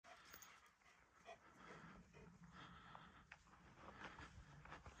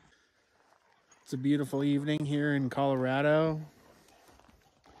It's a beautiful evening here in Colorado.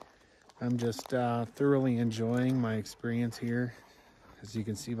 I'm just thoroughly enjoying my experience here, as you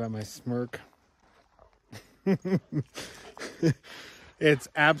can see by my smirk. It's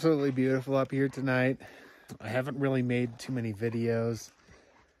absolutely beautiful up here tonight. I haven't really made too many videos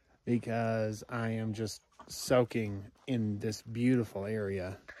because I am just soaking in this beautiful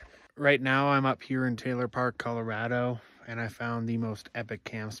area. Right now I'm up here in Taylor Park, Colorado, and I found the most epic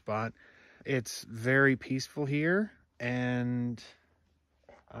camp spot. It's very peaceful here, and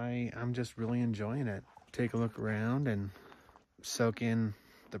I'm just really enjoying it. Take a look around and soak in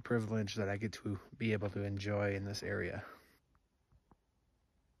the privilege that I get to be able to enjoy in this area.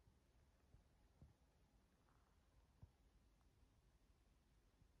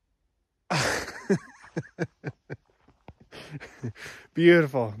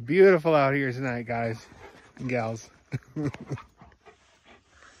 Beautiful, beautiful out here tonight, guys and gals.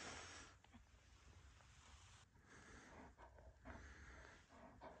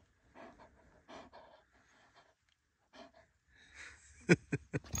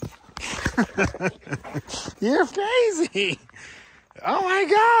 You're crazy. Oh my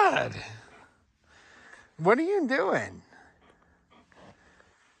God. What are you doing?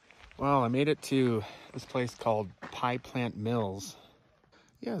 Well, I made it to this place called Pie Plant Mills.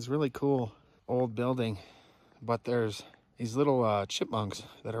 Yeah, it's really cool. Old building, but there's these little chipmunks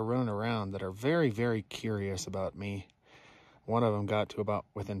that are running around that are very, very curious about me. One of them got to about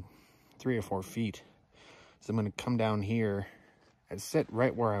within 3 or 4 feet. So I'm gonna come down here and sit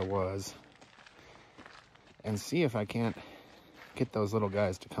right where I was and see if I can't get those little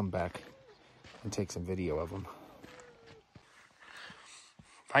guys to come back and take some video of them.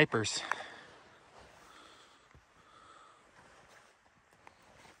 Vipers.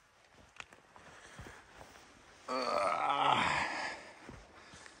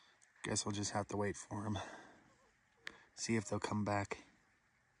 Guess we'll just have to wait for them. See if they'll come back.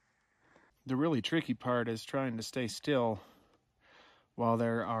 The really tricky part is trying to stay still while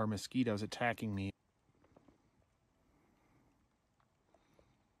there are mosquitoes attacking me.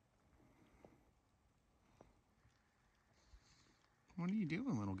 What are you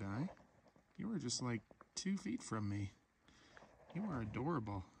doing, little guy? You were just like 2 feet from me. You are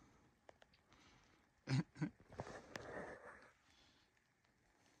adorable.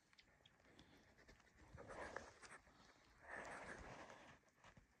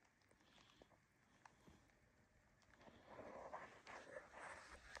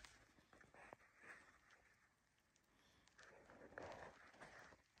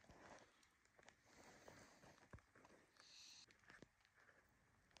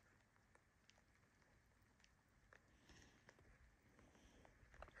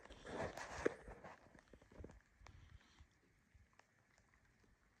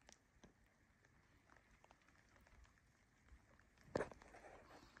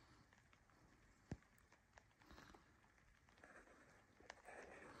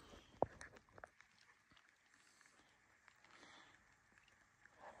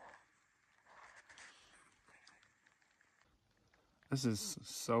 This is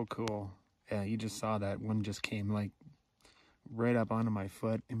so cool. Yeah, you just saw that one just came like right up onto my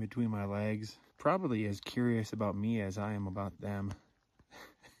foot in between my legs. Probably as curious about me as I am about them.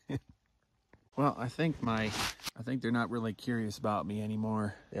 Well, I think they're not really curious about me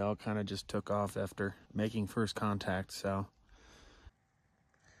anymore. They all kind of just took off after making first contact, so.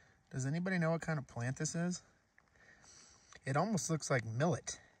 Does anybody know what kind of plant this is? It almost looks like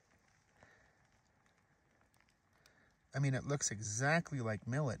millet. I mean, it looks exactly like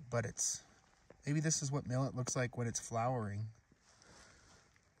millet, but maybe this is what millet looks like when it's flowering.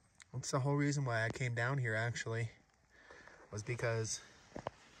 That's the whole reason why I came down here, actually, was because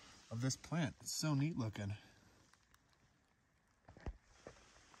of this plant. It's so neat looking.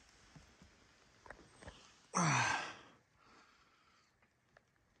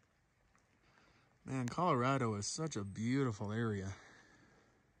 Man, Colorado is such a beautiful area.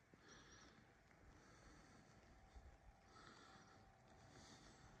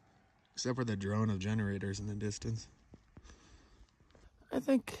 Except for the drone of generators in the distance. I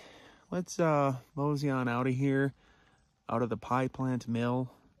think let's mosey on out of here, out of the Pie Plant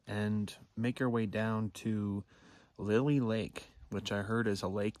Mill, and make our way down to Lily Lake, which I heard is a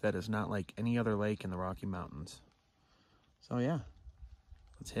lake that is not like any other lake in the Rocky Mountains. So yeah,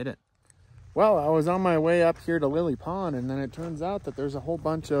 let's hit it. Well, I was on my way up here to Lily Pond, and then it turns out that there's a whole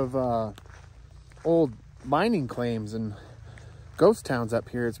bunch of old mining claims and ghost towns up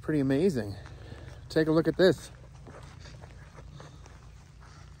here. It's pretty amazing. Take a look at this.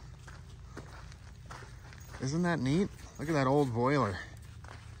 Isn't that neat? Look at that old boiler.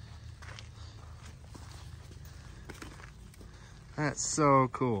 That's so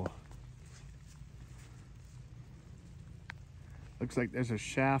cool. Looks like there's a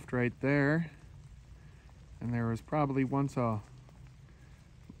shaft right there. And there was probably once a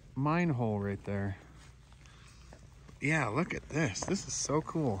mine hole right there. Yeah, look at this. This is so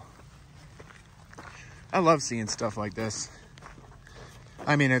cool. I love seeing stuff like this.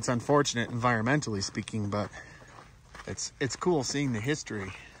 I mean, it's unfortunate environmentally speaking, but it's cool seeing the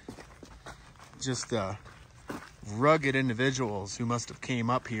history. Just rugged individuals who must have came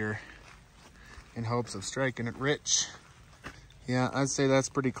up here in hopes of striking it rich. Yeah, I'd say that's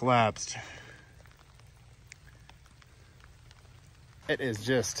pretty collapsed. It is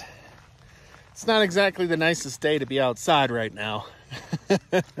just, it's not exactly the nicest day to be outside right now.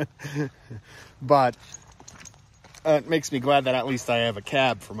 But it makes me glad that at least I have a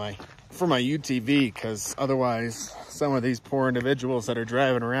cab for my UTV, because otherwise some of these poor individuals that are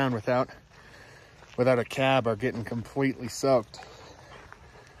driving around without a cab are getting completely soaked.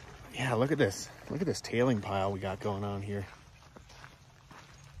 Yeah, look at this. Look at this tailing pile we got going on here.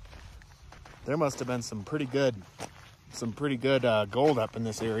 There must have been some pretty good gold up in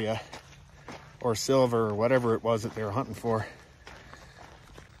this area, or silver, or whatever it was that they were hunting for.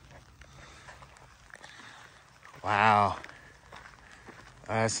 Wow,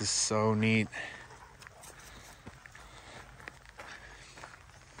 this is so neat.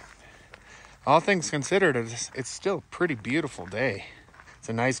 All things considered, it's still a pretty beautiful day. It's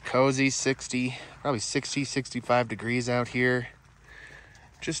a nice cozy 65 degrees out here.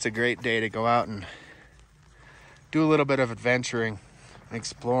 Just a great day to go out and do a little bit of adventuring,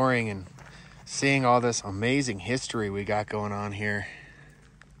 exploring, and seeing all this amazing history we got going on here.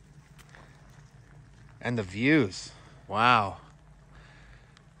 And the views, wow.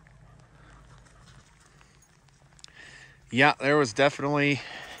 Yeah, there was definitely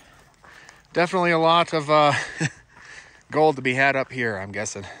a lot of gold to be had up here, I'm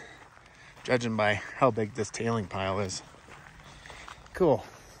guessing, judging by how big this tailing pile is. Cool.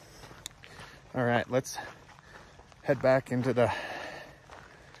 All right, let's head back into the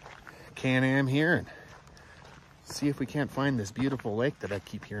Can-Am here and see if we can't find this beautiful lake that I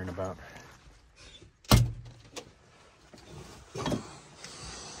keep hearing about.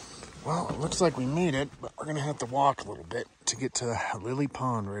 Well, it looks like we made it, but we're gonna have to walk a little bit to get to Lily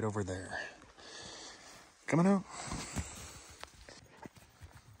Pond right over there. Coming out.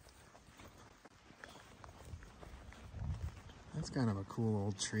 That's kind of a cool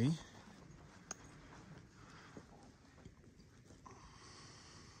old tree.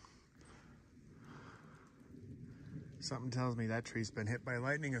 Something tells me that tree's been hit by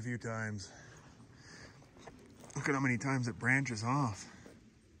lightning a few times. Look at how many times it branches off.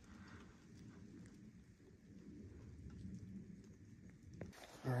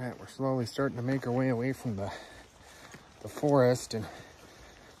 All right, we're slowly starting to make our way away from the forest, and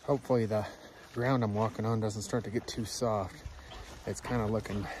hopefully the ground I'm walking on doesn't start to get too soft. It's kind of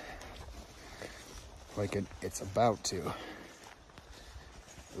looking like it's about to.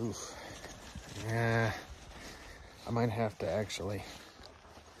 Oof. Yeah, I might have to actually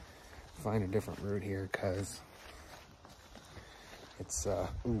find a different route here, because it's,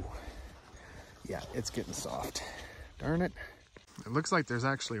 ooh, yeah, it's getting soft. Darn it. It looks like there's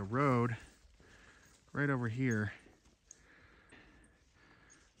actually a road right over here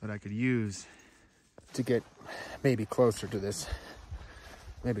that I could use to get maybe closer to this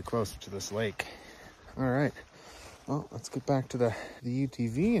lake. All right, well, let's get back to the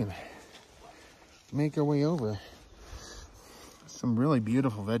UTV and make our way over. Some really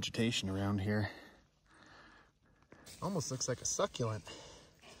beautiful vegetation around here. Almost looks like a succulent,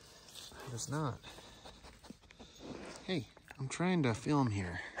 but it's not. Hey, I'm trying to film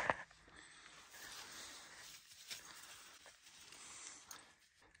here.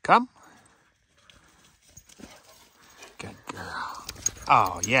 Come. Good girl.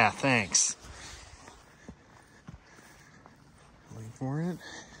 Oh, yeah, thanks. Wait for it.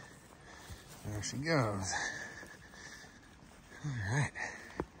 There she goes. All right.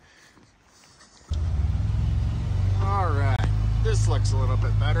 All right. This looks a little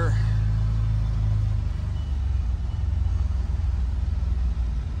bit better.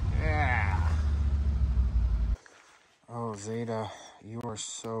 Yeah. Oh, Zeta, you are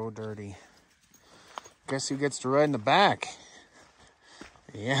so dirty. Guess who gets to ride in the back?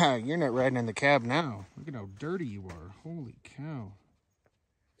 Yeah, you're not riding in the cab now. Look at how dirty you are. Holy cow.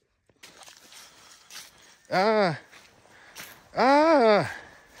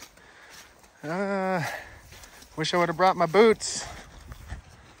 Wish I would have brought my boots.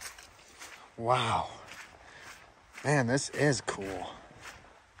 Wow. Man, this is cool.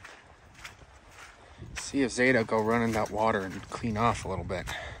 See if Zeta go run in that water and clean off a little bit.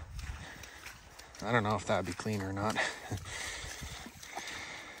 I don't know if that'd be clean or not.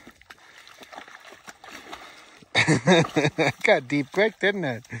 Got deep quick, didn't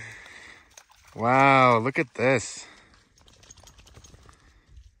it? Wow, look at this.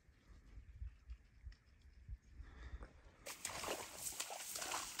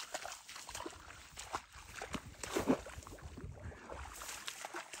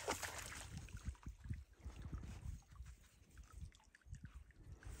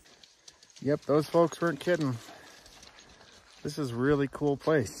 Yep, those folks weren't kidding. This is a really cool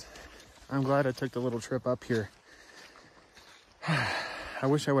place. I'm glad I took the little trip up here. I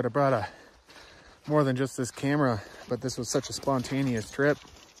wish I would have brought more than just this camera, but this was such a spontaneous trip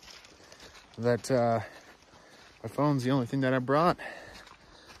that my phone's the only thing that I brought.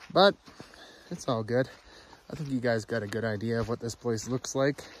 But it's all good. I think you guys got a good idea of what this place looks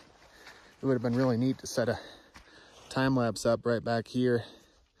like. It would have been really neat to set a time lapse up right back here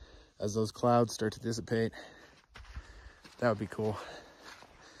as those clouds start to dissipate. That would be cool.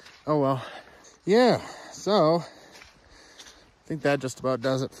 Oh well. Yeah, so I think that just about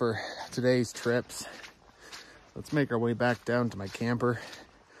does it for today's trips. Let's make our way back down to my camper,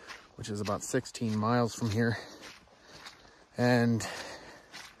 which is about 16 miles from here, and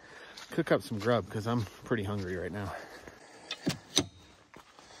cook up some grub because I'm pretty hungry right now.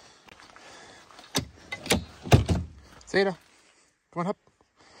 Zeta, come on up.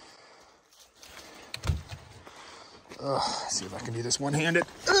 See if I can do this one-handed.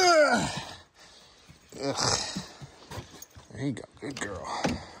 Ugh. There you go, good girl.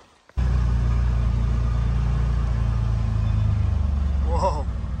 Whoa.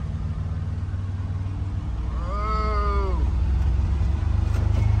 Whoa.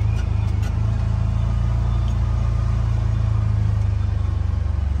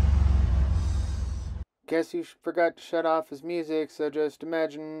 Guess you forgot to shut off his music, so just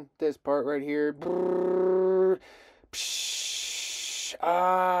imagine this part right here. Brrr. Psh,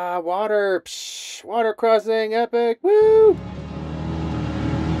 water, psh, water crossing, epic, woo!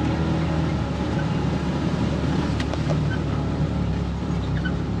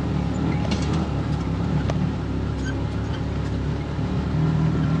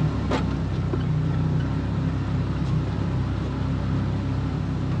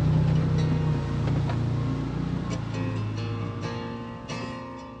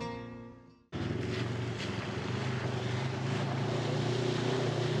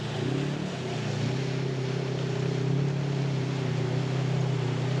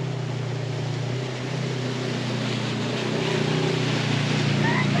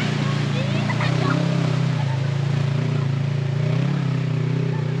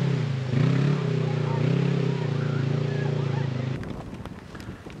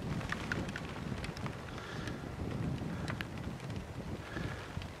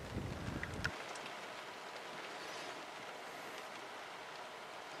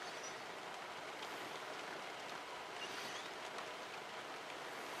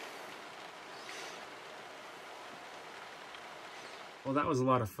 Well, that was a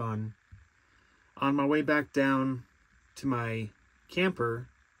lot of fun. On my way back down to my camper,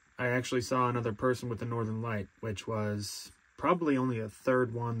 I actually saw another person with the Northern Light, which was probably only a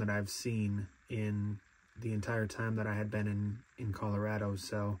third one that I've seen in the entire time that I had been in Colorado.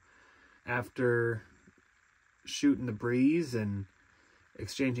 So after shooting the breeze and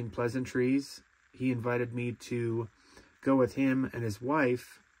exchanging pleasantries, he invited me to go with him and his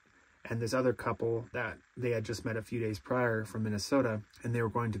wife and this other couple that they had just met a few days prior from Minnesota, and they were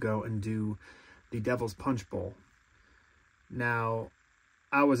going to go and do the Devil's Punchbowl. Now,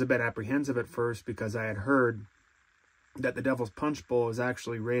 I was a bit apprehensive at first because I had heard that the Devil's Punchbowl is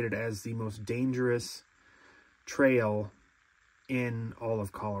actually rated as the most dangerous trail in all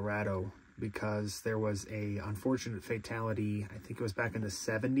of Colorado, because there was a unfortunate fatality, I think it was back in the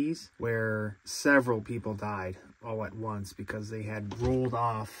 70s, where several people died all at once because they had rolled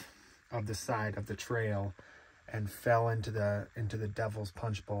off of the side of the trail and fell into the Devil's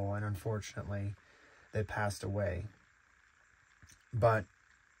Punchbowl, and unfortunately they passed away. But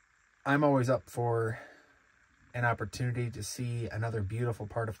I'm always up for an opportunity to see another beautiful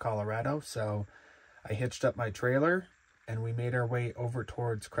part of Colorado, so I hitched up my trailer and we made our way over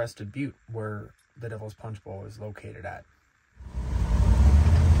towards Crested Butte, where the Devil's Punchbowl is located at.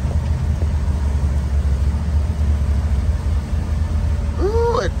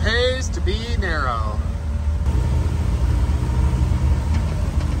 Ooh, it pays to be narrow.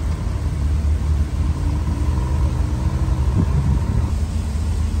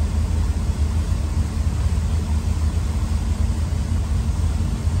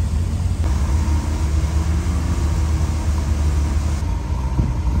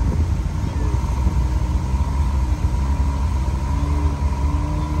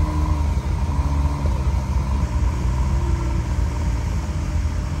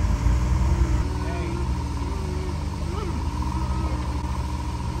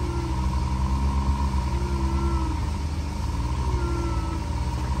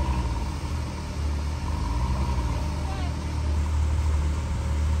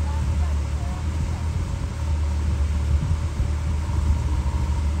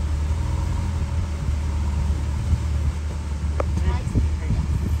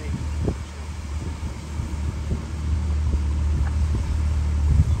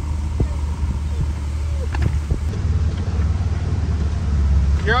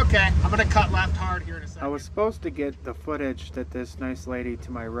 gonna cut left hard here in a second. I was supposed to get the footage that this nice lady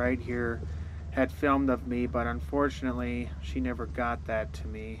to my right here had filmed of me, but unfortunately she never got that to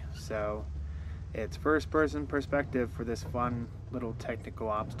me. So it's first-person perspective for this fun little technical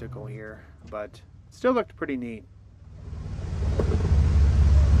obstacle here, but still looked pretty neat.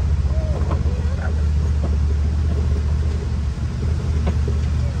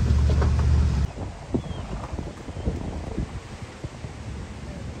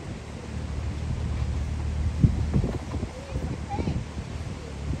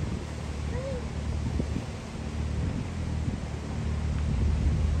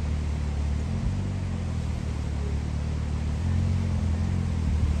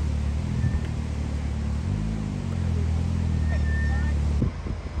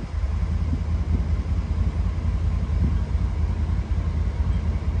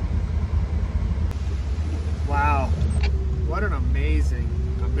 What an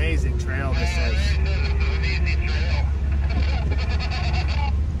amazing trail this is.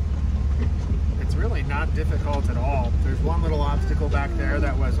 It's really not difficult at all. There's one little obstacle back there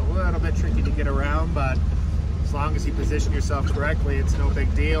that was a little bit tricky to get around, but as long as you position yourself correctly, it's no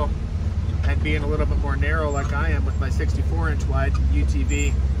big deal. And being a little bit more narrow like I am with my 64-inch wide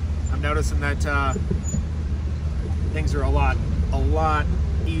UTV, I'm noticing that things are a lot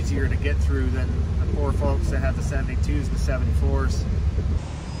easier to get through than the poor folks that have the 72s and the 74s.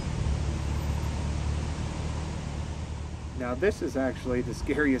 Now this is actually the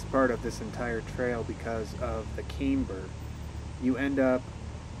scariest part of this entire trail because of the camber. You end up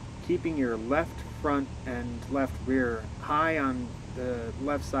keeping your left front and left rear high on the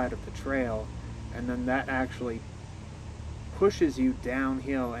left side of the trail, and then that actually pushes you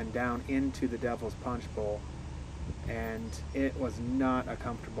downhill and down into the Devil's Punchbowl. And it was not a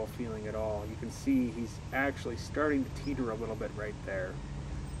comfortable feeling at all. You can see he's actually starting to teeter a little bit right there,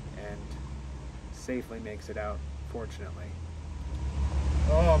 and safely makes it out, fortunately.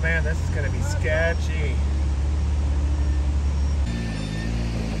 Oh man, this is going to be sketchy.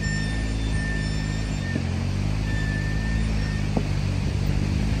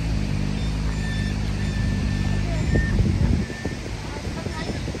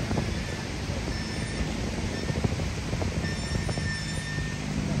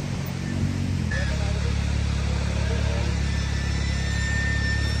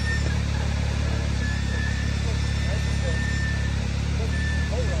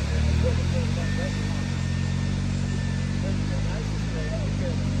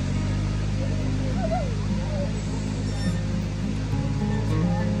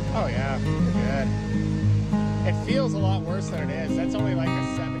 Oh yeah, good. It feels a lot worse than it is. That's only like a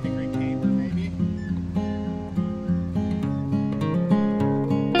 7-degree camber, maybe.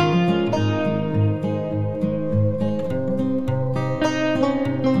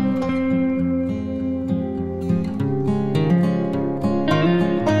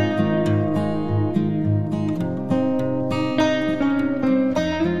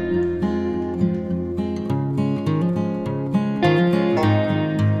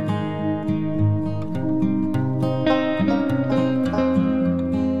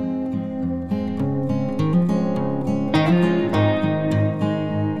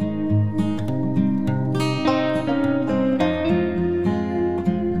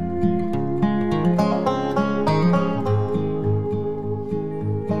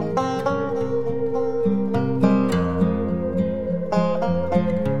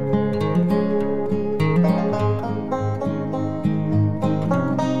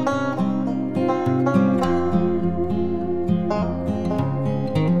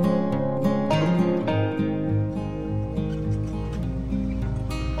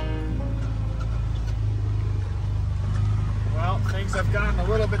 Things have gotten a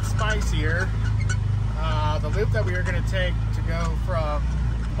little bit spicier. The loop that we were going to take to go from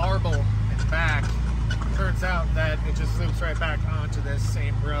Marble and back, turns out that it just loops right back onto this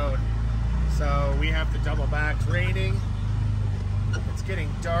same road. So we have to double back. It's raining, it's getting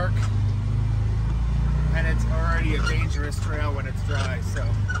dark, and it's already a dangerous trail when it's dry. So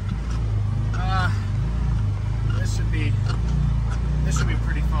this should be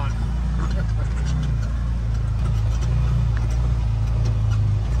pretty fun.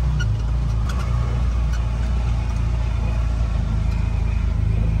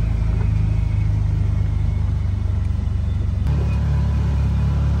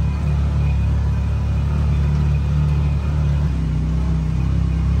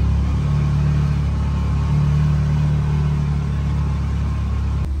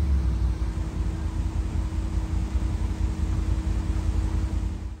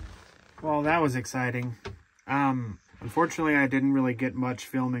 Well, that was exciting. Unfortunately, I didn't really get much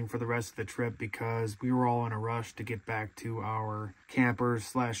filming for the rest of the trip because we were all in a rush to get back to our campers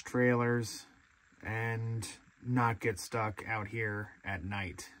slash trailers and not get stuck out here at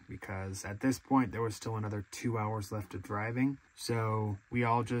night, because at this point there was still another 2 hours left of driving. So we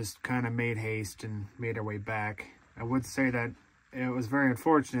all just kind of made haste and made our way back. I would say that it was very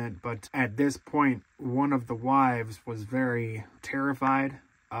unfortunate, but at this point, one of the wives was very terrified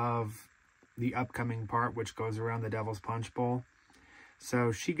of the upcoming part, which goes around the Devil's Punchbowl.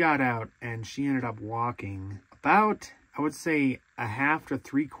 So she got out and she ended up walking about, I would say, a half to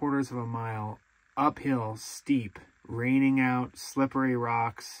 3/4 of a mile uphill, steep, raining out, slippery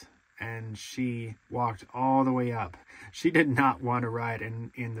rocks, and she walked all the way up. She did not want to ride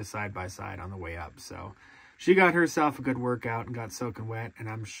in the side-by-side on the way up, so she got herself a good workout and got soaking wet, and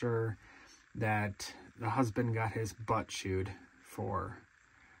I'm sure that the husband got his butt chewed for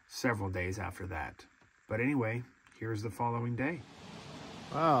several days after that. But anyway, here's the following day.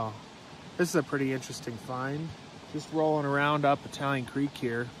 Wow, this is a pretty interesting find. Just rolling around up Italian Creek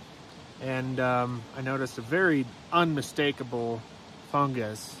here, and I noticed a very unmistakable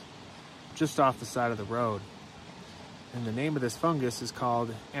fungus just off the side of the road. And the name of this fungus is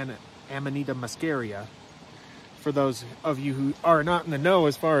called Amanita Muscaria. For those of you who are not in the know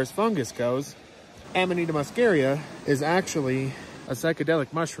as far as fungus goes, Amanita Muscaria is actually a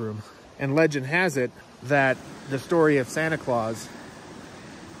psychedelic mushroom. And legend has it that the story of Santa Claus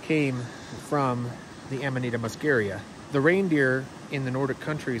came from the Amanita Muscaria. The reindeer in the Nordic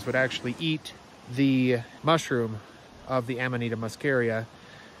countries would actually eat the mushroom of the Amanita Muscaria,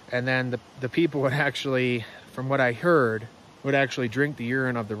 and then the people would actually, from what I heard, would actually drink the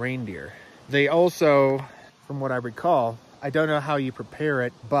urine of the reindeer. They also, from what I recall, I don't know how you prepare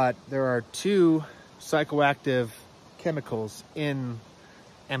it, but there are 2 psychoactive chemicals in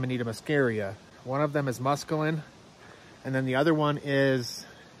Amanita Muscaria. One of them is muscarin, and then the other one is,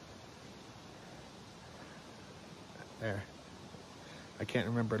 there, I can't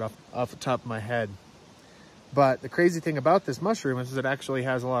remember it off the top of my head. But the crazy thing about this mushroom is it actually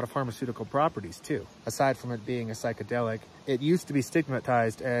has a lot of pharmaceutical properties too. Aside from it being a psychedelic, it used to be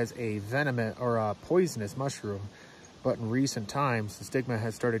stigmatized as a venomous or a poisonous mushroom, but in recent times, the stigma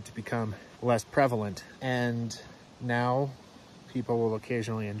has started to become less prevalent, and now people will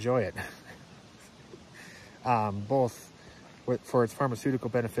occasionally enjoy it. Both for its pharmaceutical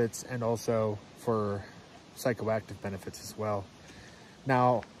benefits and also for psychoactive benefits as well.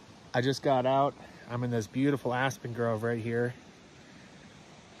 Now, I just got out. I'm in this beautiful aspen grove right here.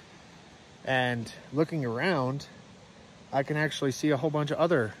 And looking around, I can actually see a whole bunch of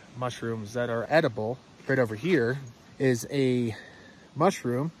other mushrooms that are edible. Right over here is a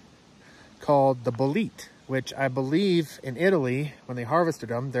mushroom called the bolete, which I believe in Italy, when they harvested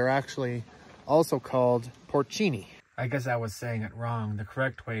them, they're actually also called porcini. I guess I was saying it wrong. The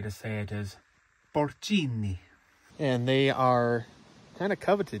correct way to say it is porcini. And they are kind of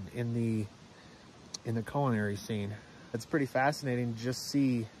coveted in the culinary scene. It's pretty fascinating to just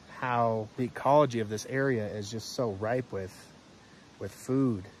see how the ecology of this area is just so ripe with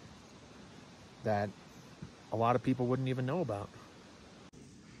food that a lot of people wouldn't even know about.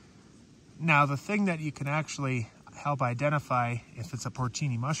 Now, the thing that you can actually help identify if it's a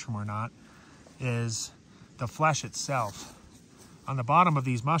porcini mushroom or not is the flesh itself. On the bottom of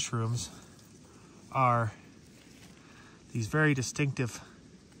these mushrooms are these very distinctive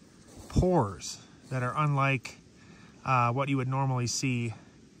pores that are unlike what you would normally see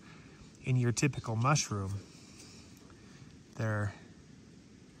in your typical mushroom. There,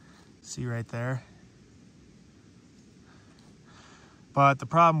 see right there? But the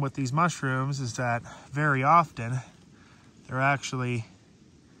problem with these mushrooms is that very often they're actually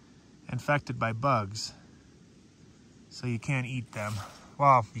infected by bugs. So you can't eat them.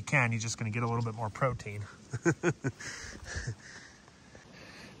 Well, you can, you're just gonna get a little bit more protein.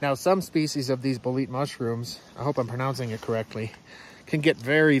 Now, some species of these bolete mushrooms, I hope I'm pronouncing it correctly, can get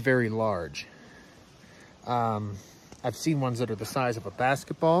very, very large. I've seen ones that are the size of a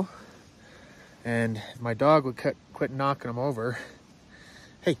basketball, and if my dog would quit knocking them over.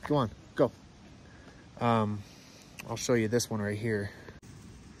 Hey, go on, go. I'll show you this one right here.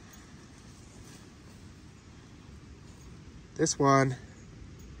 This one,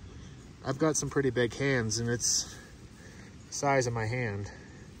 I've got some pretty big hands, and it's the size of my hand.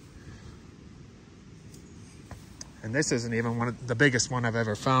 And this isn't even the biggest one I've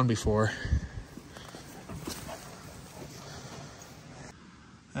ever found before.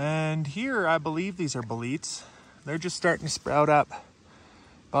 And here, I believe these are boletes. They're just starting to sprout up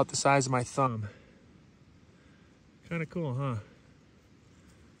about the size of my thumb. Kind of cool, huh?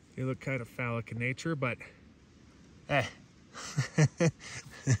 They look kind of phallic in nature, but Hey.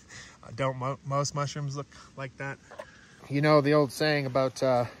 Don't most mushrooms look like that? You know the old saying about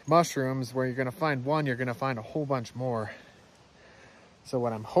mushrooms, where you're gonna find one, you're gonna find a whole bunch more. So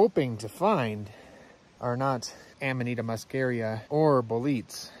what I'm hoping to find are not Amanita Muscaria or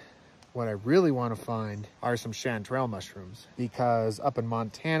boletes. What I really want to find are some chanterelle mushrooms, because up in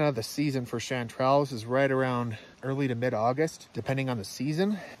Montana, the season for chanterelles is right around early to mid-August, depending on the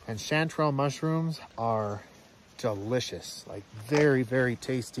season. And chanterelle mushrooms are delicious, like very, very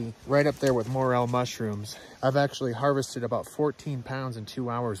tasty, right up there with morel mushrooms. I've actually harvested about 14 pounds in 2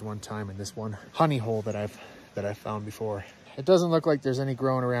 hours one time in this one honey hole that I've found before. It doesn't look like there's any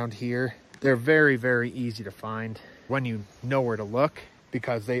growing around here. They're very, very easy to find when you know where to look,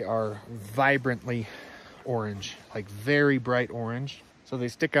 because they are vibrantly orange, like very bright orange. So they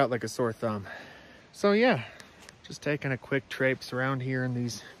stick out like a sore thumb. So yeah, just taking a quick traipse around here in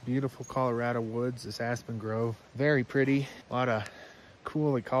these beautiful Colorado woods, this aspen grove. Very pretty, a lot of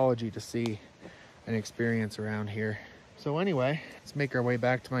cool ecology to see and experience around here. So anyway, let's make our way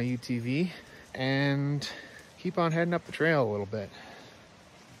back to my UTV and keep on heading up the trail a little bit.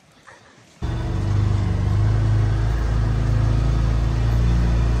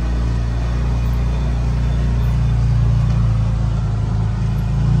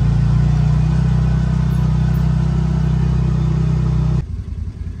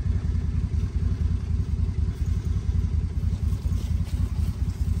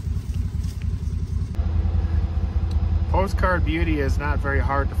 Postcard beauty is not very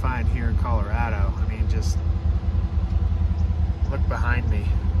hard to find here in Colorado. I mean, just look behind me.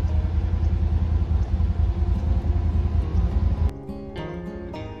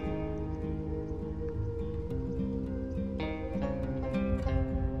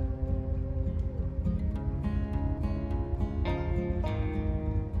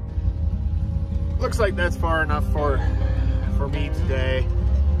 Looks like that's far enough for me today.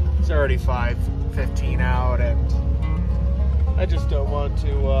 It's already 5:15 out, and I just don't want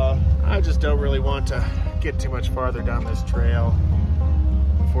to, I just don't really want to get too much farther down this trail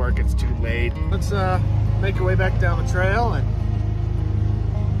before it gets too late. Let's make our way back down the trail, and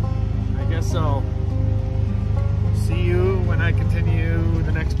I guess I'll see you when I continue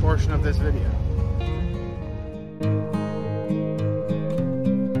the next portion of this video.